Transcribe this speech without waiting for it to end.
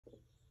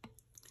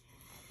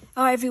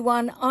Hi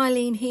everyone,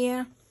 Eileen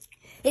here.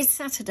 It's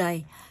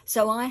Saturday,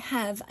 so I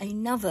have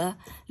another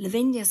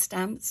Lavinia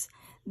Stamps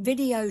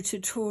video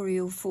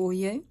tutorial for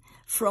you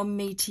from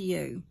me to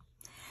you.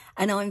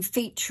 And I'm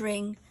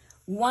featuring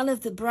one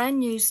of the brand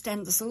new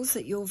stencils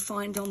that you'll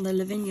find on the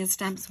Lavinia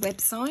Stamps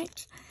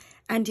website,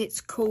 and it's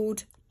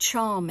called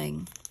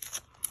Charming.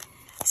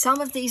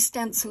 Some of these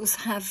stencils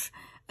have,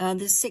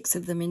 there's 6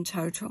 of them in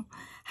total,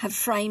 have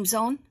frames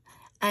on,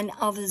 and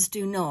others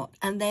do not,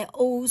 and they're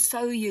all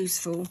so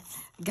useful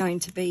going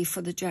to be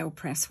for the gel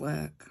press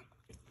work.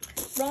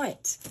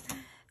 Right,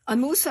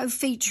 I'm also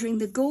featuring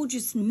the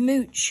gorgeous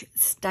Mooch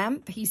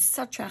stamp. He's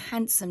such a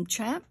handsome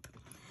chap.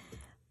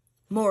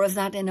 More of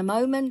that in a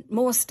moment,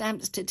 more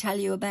stamps to tell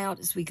you about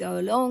as we go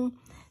along,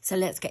 so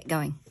let's get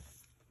going.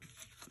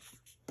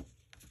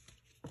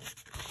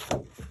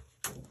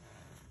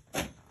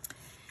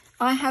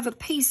 I have a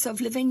piece of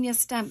Lavinia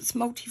Stamps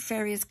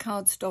multifarious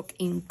cardstock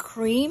in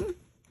cream,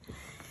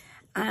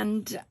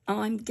 and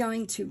I'm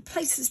going to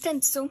place the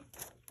stencil.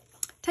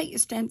 Take your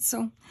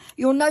stencil.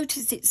 You'll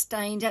notice it's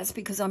stained. That's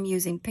because I'm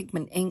using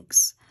pigment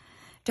inks.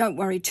 Don't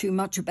worry too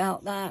much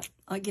about that.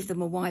 I give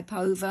them a wipe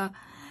over,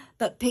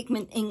 but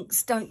pigment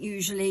inks don't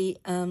usually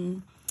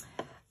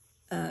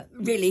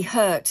really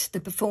hurt the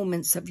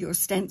performance of your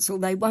stencil.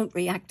 They won't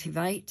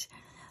reactivate,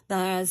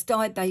 whereas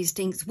dye-based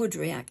inks would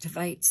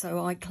reactivate,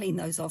 so I clean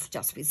those off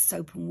just with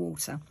soap and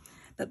water.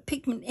 But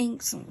pigment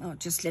inks, I'll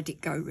just let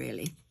it go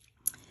really.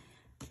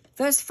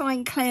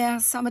 Versifying Clear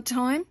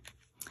Summertime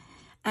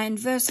and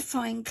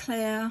Versifying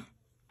Clear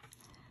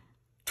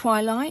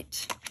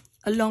Twilight,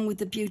 along with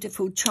the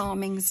beautiful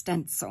Charming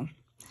stencil.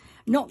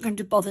 Not going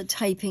to bother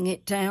taping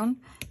it down,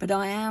 but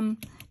I am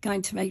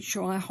going to make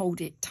sure I hold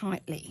it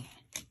tightly.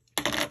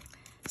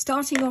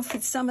 Starting off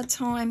with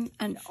Summertime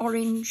and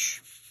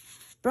orange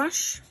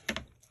brush.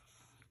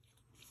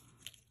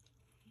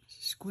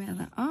 Square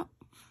that up.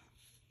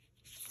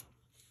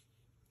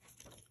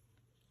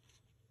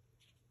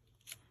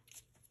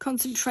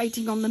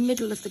 Concentrating on the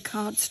middle of the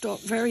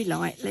cardstock very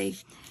lightly,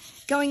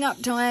 going up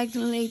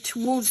diagonally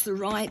towards the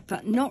right,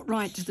 but not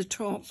right to the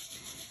top,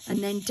 and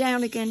then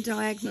down again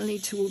diagonally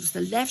towards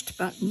the left,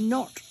 but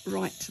not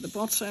right to the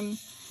bottom,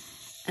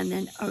 and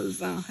then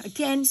over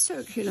again,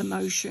 circular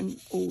motion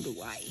all the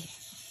way.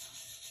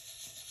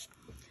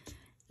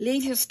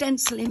 Leave your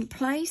stencil in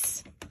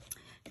place.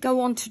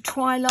 Go on to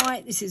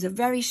Twilight. This is a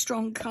very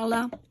strong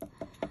colour,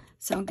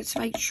 so I'm going to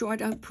make sure I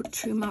don't put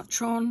too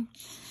much on.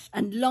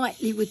 And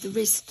lightly with the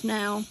wrist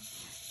now,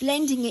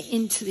 blending it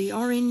into the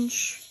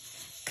orange,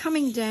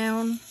 coming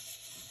down,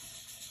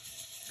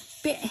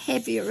 a bit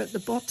heavier at the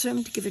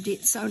bottom to give it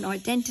its own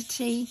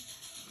identity,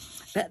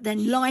 but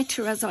then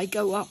lighter as I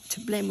go up to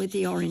blend with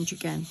the orange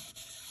again.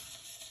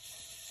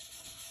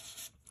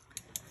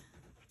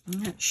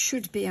 And that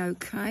should be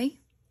okay.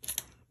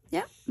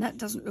 Yep, that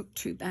doesn't look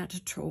too bad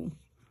at all.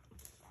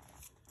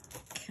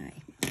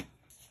 Okay.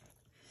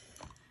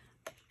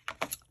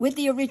 With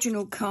the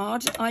original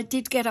card, I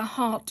did get a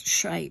heart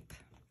shape.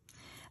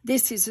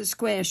 This is a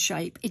square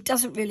shape. It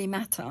doesn't really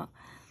matter.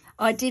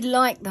 I did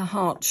like the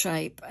heart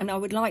shape, and I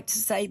would like to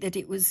say that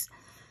it was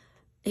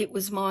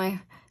my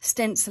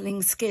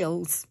stenciling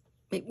skills.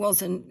 It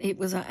wasn't. It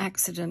was an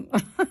accident.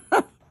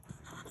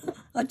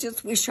 I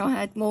just wish I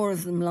had more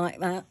of them like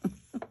that.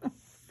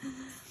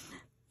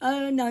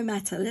 Oh, no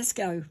matter. Let's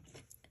go.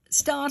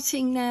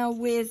 Starting now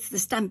with the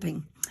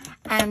stamping,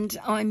 and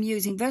I'm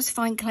using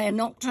Versifying Clear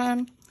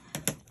Nocturne.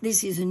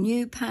 This is a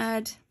new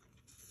pad,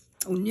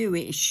 or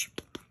newish.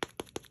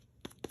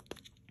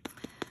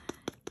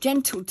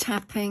 Gentle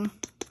tapping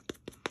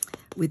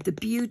with the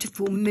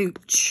beautiful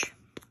Mooch.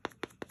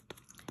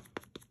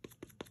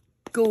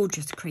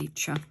 Gorgeous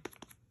creature.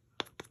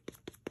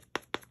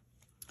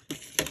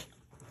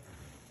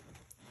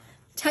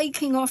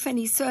 Taking off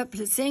any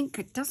surplus ink.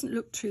 It doesn't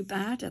look too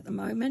bad at the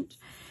moment.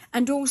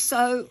 And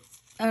also,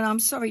 and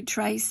I'm sorry,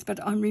 Trace, but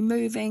I'm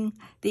removing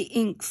the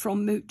ink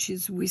from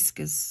Mooch's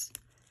whiskers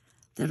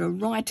that are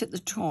right at the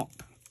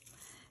top,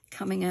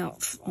 coming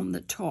out on the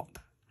top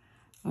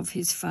of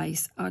his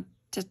face. I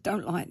just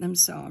don't like them,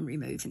 so I'm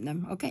removing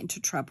them. I'll get into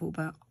trouble,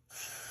 but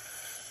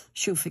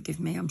she'll forgive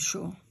me, I'm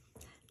sure.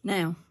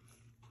 Now,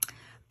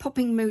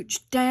 popping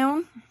Mooch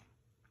down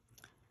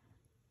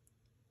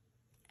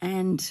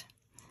and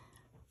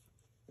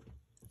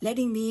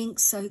letting the ink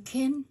soak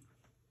in.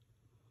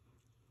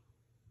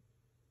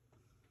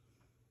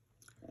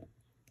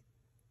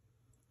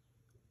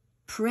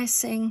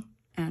 Pressing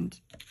and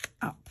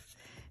up.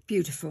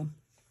 Beautiful.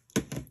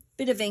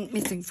 Bit of ink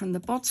missing from the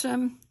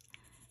bottom.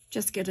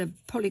 Just get a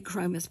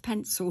polychromos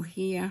pencil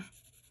here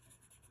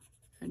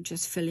and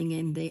just filling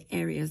in the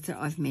areas that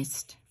I've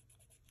missed.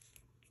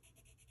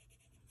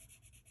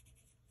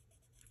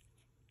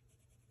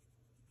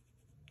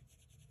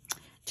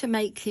 To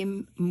make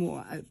him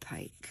more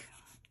opaque.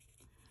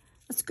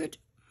 That's good.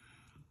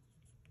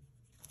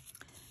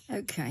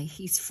 Okay,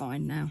 he's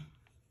fine now.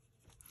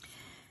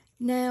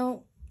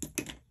 Now,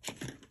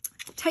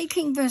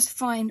 taking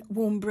Versifying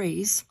Warm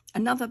Breeze,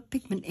 another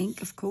pigment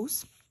ink, of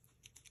course,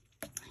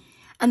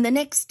 and the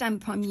next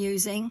stamp I'm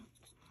using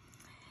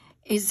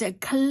is a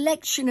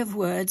collection of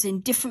words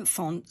in different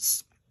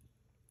fonts,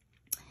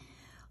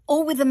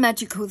 all with a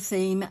magical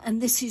theme,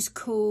 and this is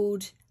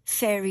called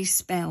Fairy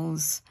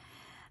Spells.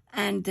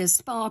 And there's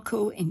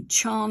sparkle,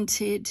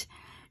 enchanted,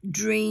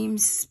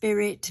 dreams,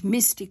 spirit,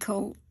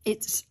 mystical.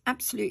 It's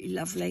absolutely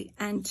lovely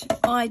and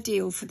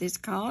ideal for this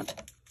card.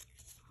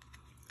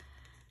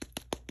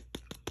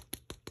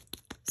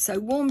 So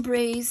warm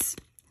breeze.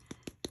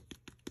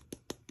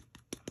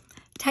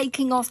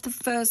 Taking off the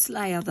first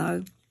layer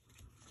though.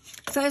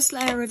 First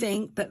layer of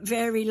ink, but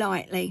very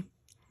lightly.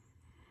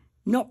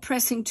 Not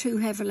pressing too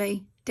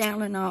heavily,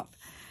 down and up.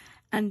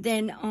 And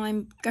then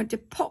I'm going to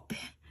pop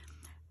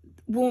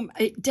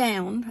it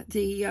down,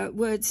 the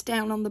words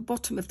down on the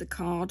bottom of the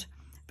card,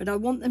 but I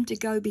want them to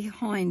go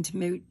behind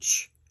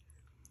Mooch.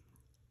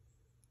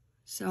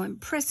 So I'm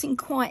pressing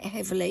quite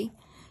heavily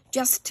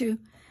just to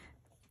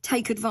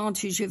take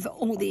advantage of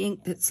all the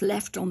ink that's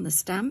left on the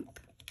stamp,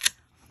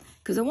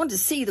 because I want to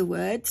see the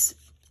words,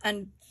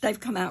 and they've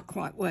come out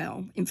quite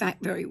well, in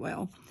fact very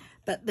well,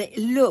 but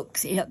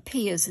it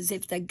appears as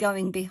if they're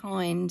going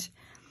behind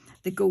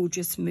the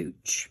gorgeous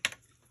Mooch.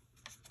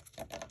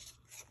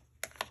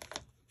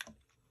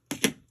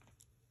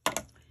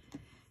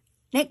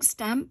 Next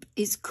stamp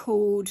is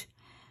called,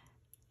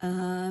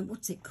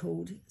 what's it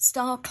called?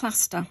 Star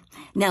Cluster.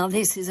 Now,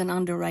 this is an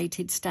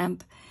underrated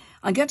stamp.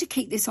 I'm going to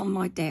keep this on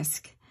my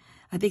desk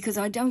because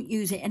I don't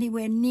use it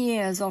anywhere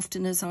near as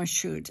often as I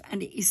should.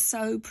 And it is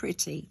so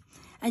pretty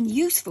and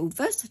useful,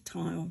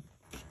 versatile,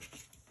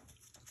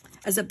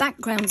 as a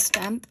background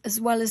stamp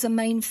as well as a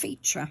main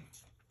feature.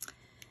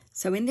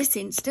 So in this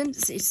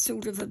instance, it's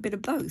sort of a bit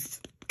of both.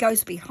 It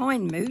goes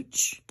behind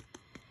Mooch,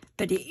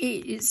 but it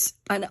is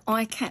an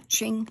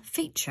eye-catching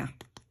feature.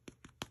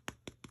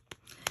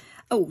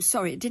 Oh,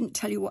 sorry, it didn't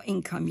tell you what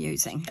ink I'm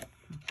using.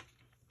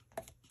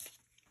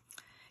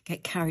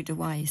 Get carried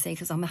away, you see,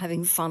 because I'm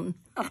having fun.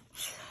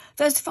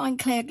 First, Fine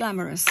Clair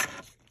Glamorous.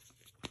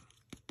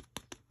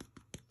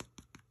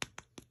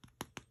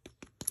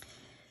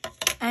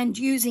 And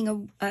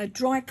using a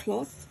dry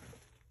cloth,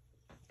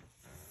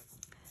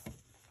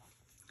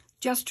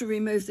 just to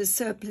remove the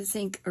surplus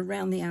ink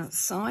around the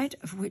outside,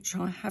 of which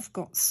I have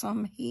got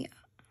some here.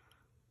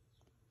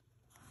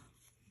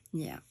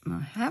 Yeah, I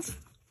have.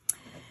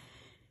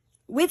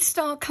 With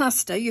Star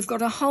Cluster, you've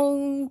got a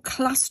whole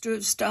cluster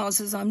of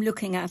stars as I'm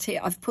looking at it.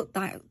 I've put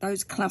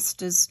those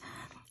clusters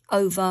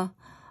over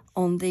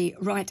on the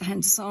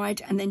right-hand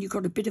side, and then you've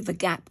got a bit of a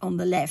gap on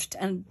the left,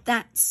 and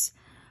that's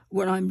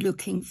what I'm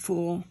looking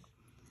for,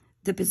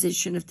 the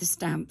position of the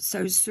stamp.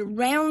 So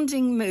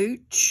surrounding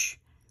Mooch,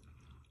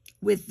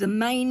 with the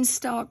main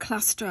star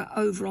cluster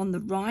over on the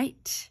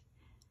right,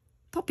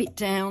 pop it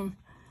down,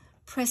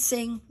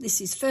 pressing, this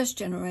is first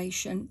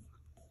generation,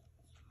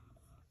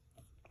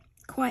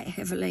 quite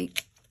heavily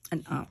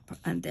and up,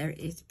 and there it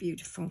is,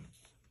 beautiful.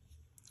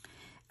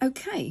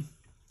 Okay,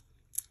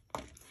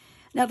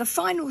 now the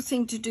final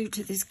thing to do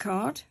to this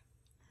card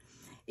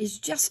is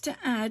just to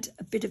add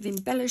a bit of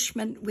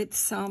embellishment with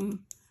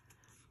some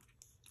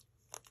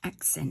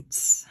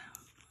accents.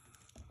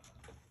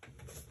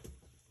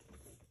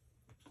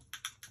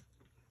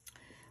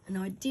 And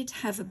I did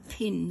have a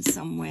pin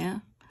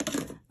somewhere.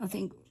 I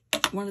think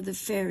one of the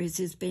fairies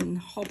has been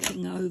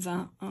hopping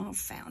over. I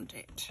found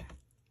it.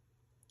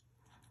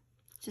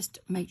 Just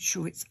make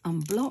sure it's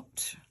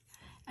unblocked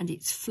and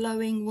it's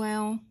flowing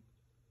well.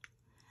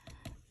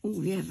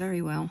 Oh, yeah,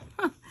 very well.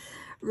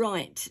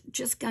 Right,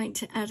 just going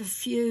to add a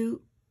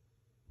few.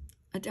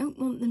 I don't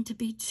want them to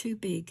be too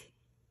big.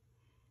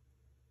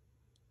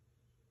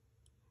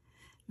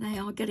 They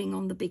are getting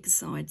on the big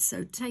side,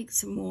 so take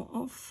some more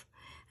off.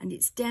 And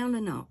it's down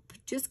and up.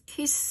 Just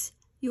kiss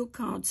your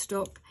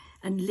cardstock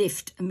and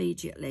lift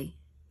immediately.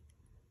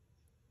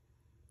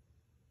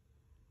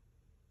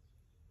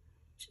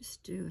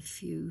 Just do a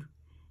few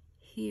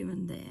here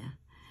and there.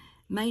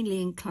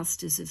 Mainly in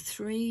clusters of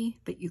 3,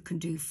 but you can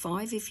do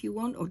 5 if you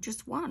want, or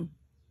just 1.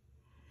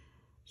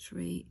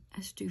 3,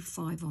 let's do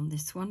 5 on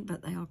this one,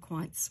 but they are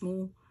quite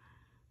small.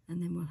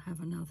 And then we'll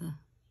have another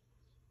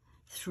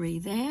 3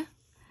 there.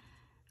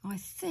 I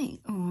think,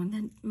 oh, and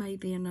then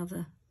maybe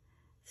another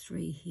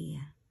 3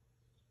 here.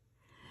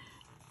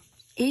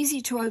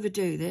 Easy to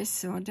overdo this,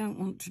 so I don't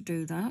want to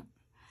do that.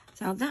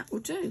 So that will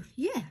do,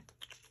 yeah.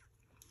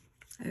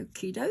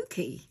 Okie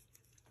dokie.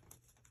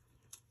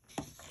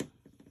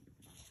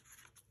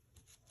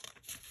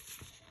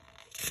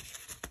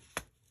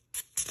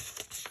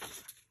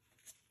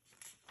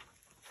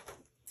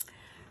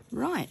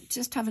 Right,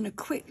 just having a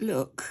quick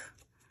look.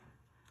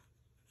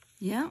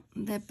 Yeah,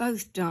 they're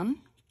both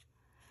done.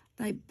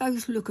 They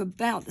both look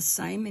about the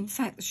same. In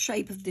fact, the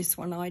shape of this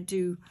one I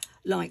do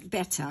like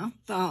better,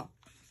 but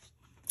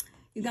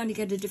you're going to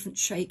get a different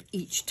shape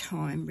each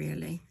time,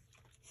 really.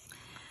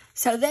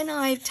 So then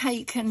I've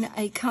taken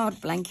a card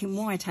blank in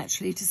white,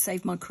 actually, to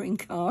save my cream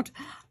card.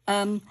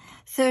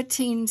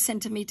 13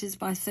 centimetres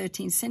by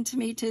 13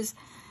 centimetres.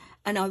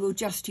 And I will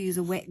just use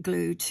a wet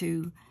glue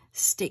to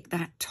stick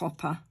that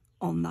topper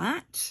on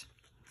that.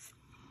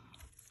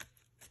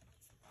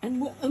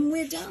 And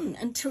we're done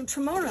until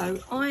tomorrow.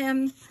 I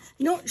am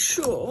not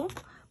sure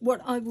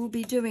what I will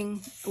be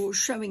doing or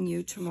showing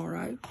you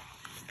tomorrow.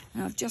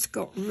 And I've just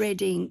got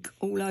red ink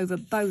all over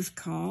both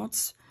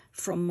cards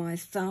from my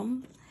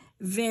thumb.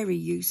 Very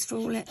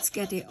useful. Let's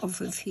get it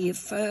off of here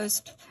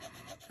first.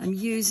 I'm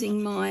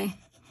using my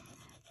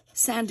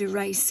sand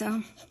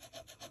eraser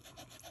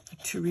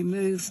to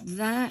remove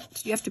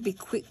that. You have to be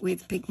quick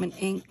with pigment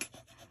ink.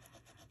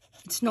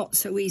 It's not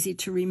so easy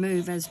to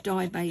remove as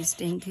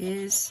dye-based ink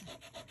is.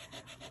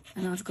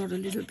 And I've got a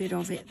little bit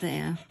of it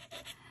there.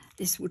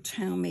 This will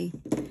tell me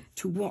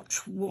to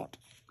watch what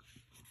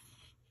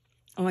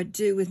I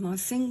do with my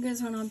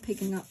fingers when I'm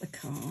picking up the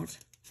card.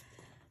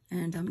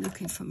 And I'm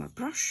looking for my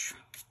brush.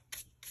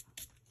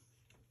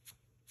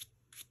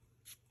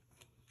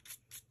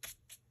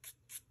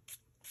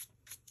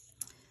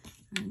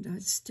 And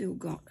I've still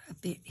got a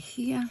bit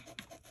here.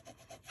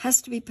 Has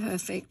to be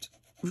perfect,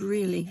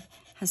 really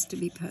has to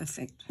be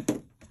perfect.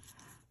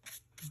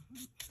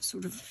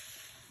 Sort of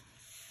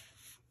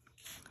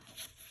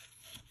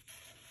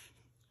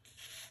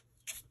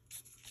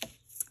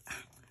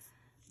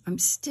I'm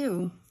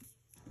still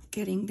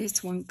getting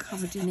this one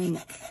covered in ink.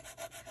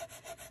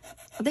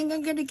 I think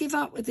I'm going to give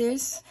up with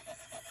this.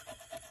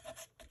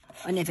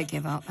 I never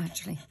give up,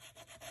 actually.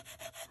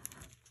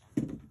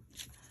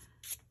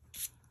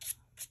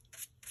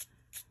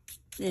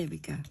 There we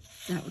go.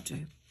 That'll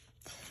do.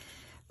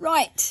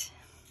 Right.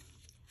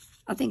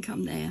 I think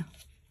I'm there.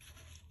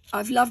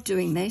 I've loved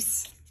doing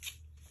this.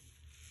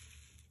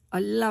 I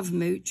love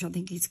Mooch. I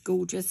think he's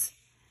gorgeous.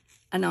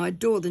 And I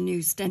adore the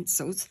new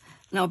stencils.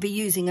 And I'll be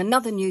using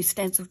another new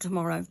stencil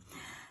tomorrow.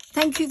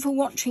 Thank you for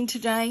watching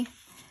today.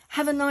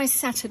 Have a nice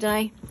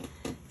Saturday.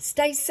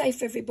 Stay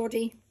safe,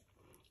 everybody.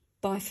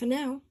 Bye for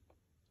now.